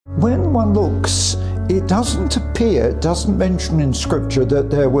when one looks, it doesn't mention in Scripture that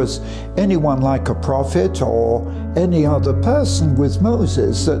there was anyone like a prophet or any other person with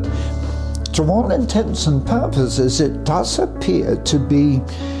Moses. That to all intents and purposes, it does appear to be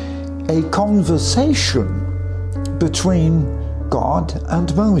a conversation between God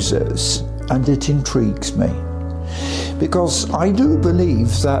and Moses, and it intrigues me. Because I do believe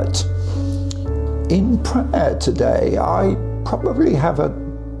that in prayer today, I probably have a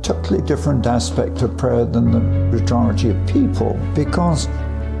totally different aspect of prayer than the majority of people, because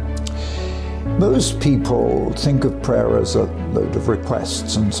most people think of prayer as a load of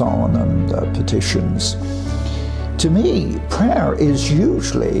requests and so on, and petitions. To me, prayer is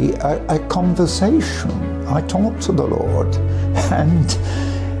usually a conversation. I talk to the Lord, and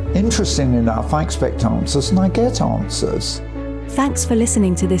interestingly enough, I expect answers and I get answers. Thanks for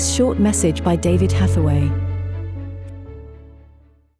listening to this short message by David Hathaway.